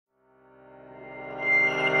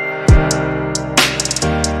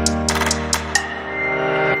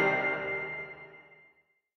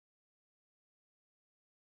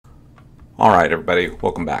Alright everybody,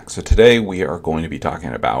 welcome back. So today we are going to be talking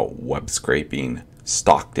about web scraping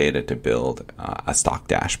stock data to build a stock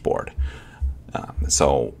dashboard.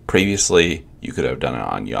 So previously you could have done it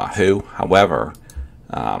on Yahoo. However,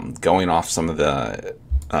 going off some of the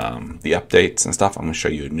updates and stuff, I'm going to show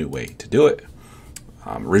you a new way to do it.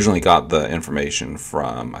 Originally got the information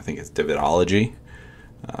from, I think it's Dividend,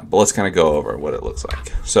 but let's kind of go over what it looks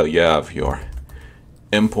like. So you have your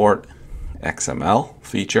import XML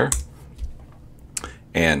feature.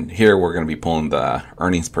 And here we're going to be pulling the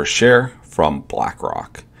earnings per share from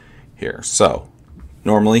BlackRock here. So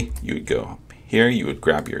normally you would go here, you would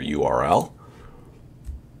grab your URL.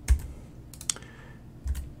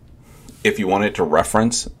 If you wanted to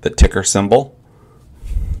reference the ticker symbol,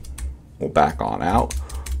 we'll back on out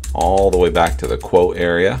all the way back to the quote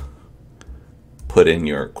area, put in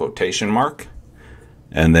your quotation mark,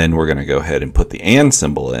 and then we're going to go ahead and put the and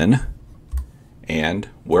symbol in. And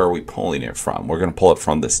where are we pulling it from? We're going to pull it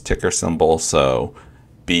from this ticker symbol, so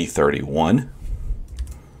B31.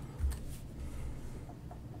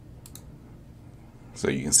 So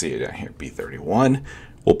you can see it down here, B31.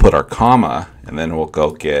 We'll put our comma, and then we'll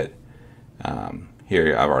go get,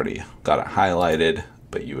 here I've already got it highlighted,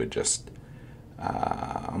 but you would just,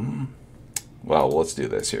 well, let's do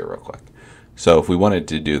this here real quick. So if we wanted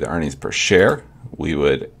to do the earnings per share, we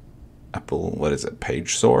would, what is it,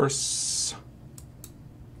 page source?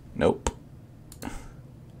 Nope.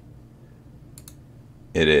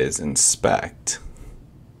 It is inspect.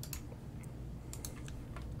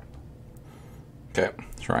 Okay,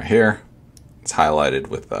 it's right here. It's highlighted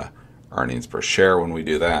with the earnings per share. When we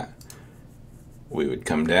do that, we would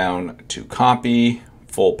come down to copy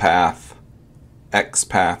full path, X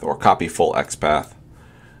path, or copy full X path.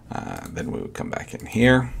 Then we would come back in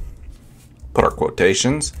here, put our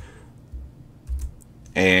quotations,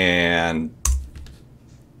 and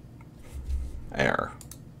error.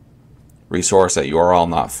 Resource at URL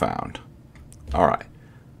not found. Alright,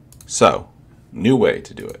 so new way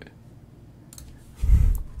to do it.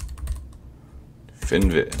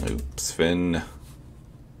 FinViz.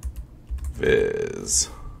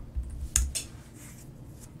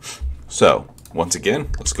 So once again,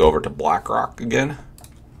 let's go over to BlackRock again.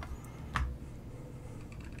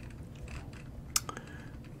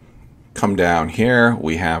 Come down here,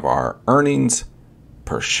 we have our earnings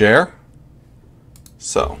per share.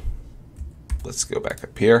 So let's go back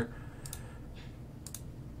up here.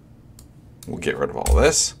 We'll get rid of all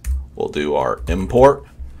this. We'll do our import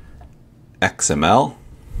XML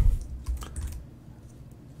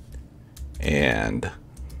and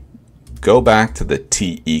go back to the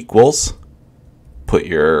T equals, put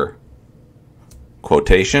your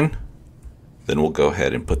quotation, then we'll go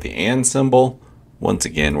ahead and put the and symbol. Once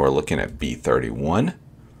again, we're looking at B31.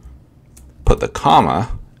 Put the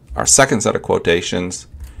comma, our second set of quotations,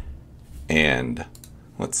 and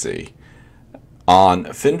let's see. On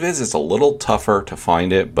FinViz, it's a little tougher to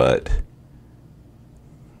find it, but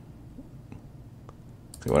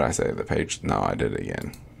what did I say? The page? No, I did it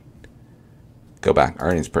again. Go back,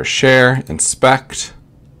 earnings per share, inspect.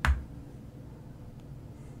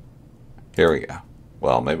 Here we go.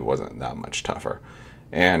 Well, maybe it wasn't that much tougher.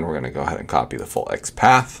 And we're going to go ahead and copy the full X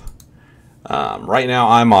path. Right now,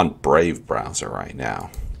 I'm on Brave browser right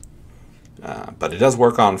now. But it does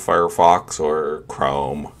work on Firefox or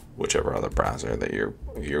Chrome, whichever other browser that you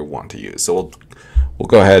want to use. So we'll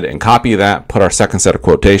go ahead and copy that, put our second set of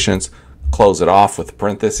quotations, close it off with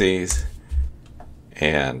parentheses,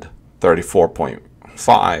 and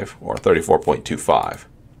 34.5 or 34.25.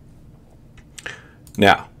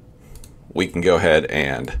 Now, we can go ahead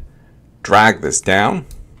and drag this down.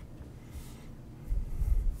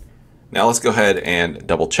 Now let's go ahead and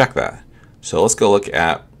double check that. So let's go look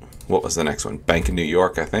at, what was the next one? Bank of New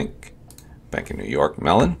York, I think. Bank of New York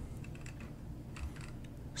Mellon.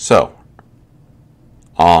 So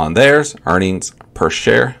on theirs, earnings per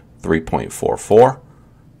share 3.44.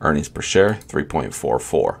 Earnings per share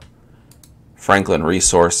 3.44. Franklin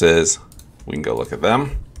Resources, we can go look at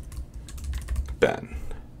them. Ben.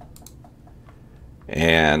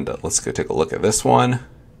 And let's go take a look at this one.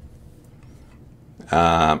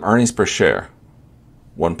 Earnings per share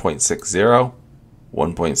 1.60.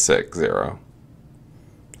 1.60.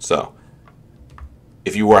 So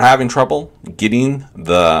if you were having trouble getting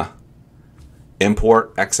the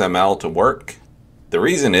import XML to work, the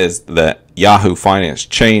reason is that Yahoo Finance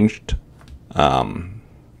changed their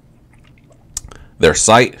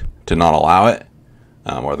site to not allow it,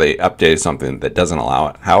 or they updated something that doesn't allow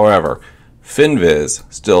it. However, FinViz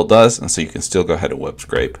still does, and so you can still go ahead and web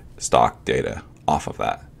scrape stock data off of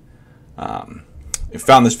that. If you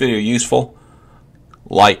found this video useful,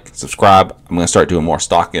 like, subscribe. I'm going to start doing more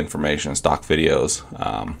stock information, stock videos.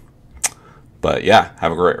 But yeah,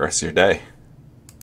 have a great rest of your day.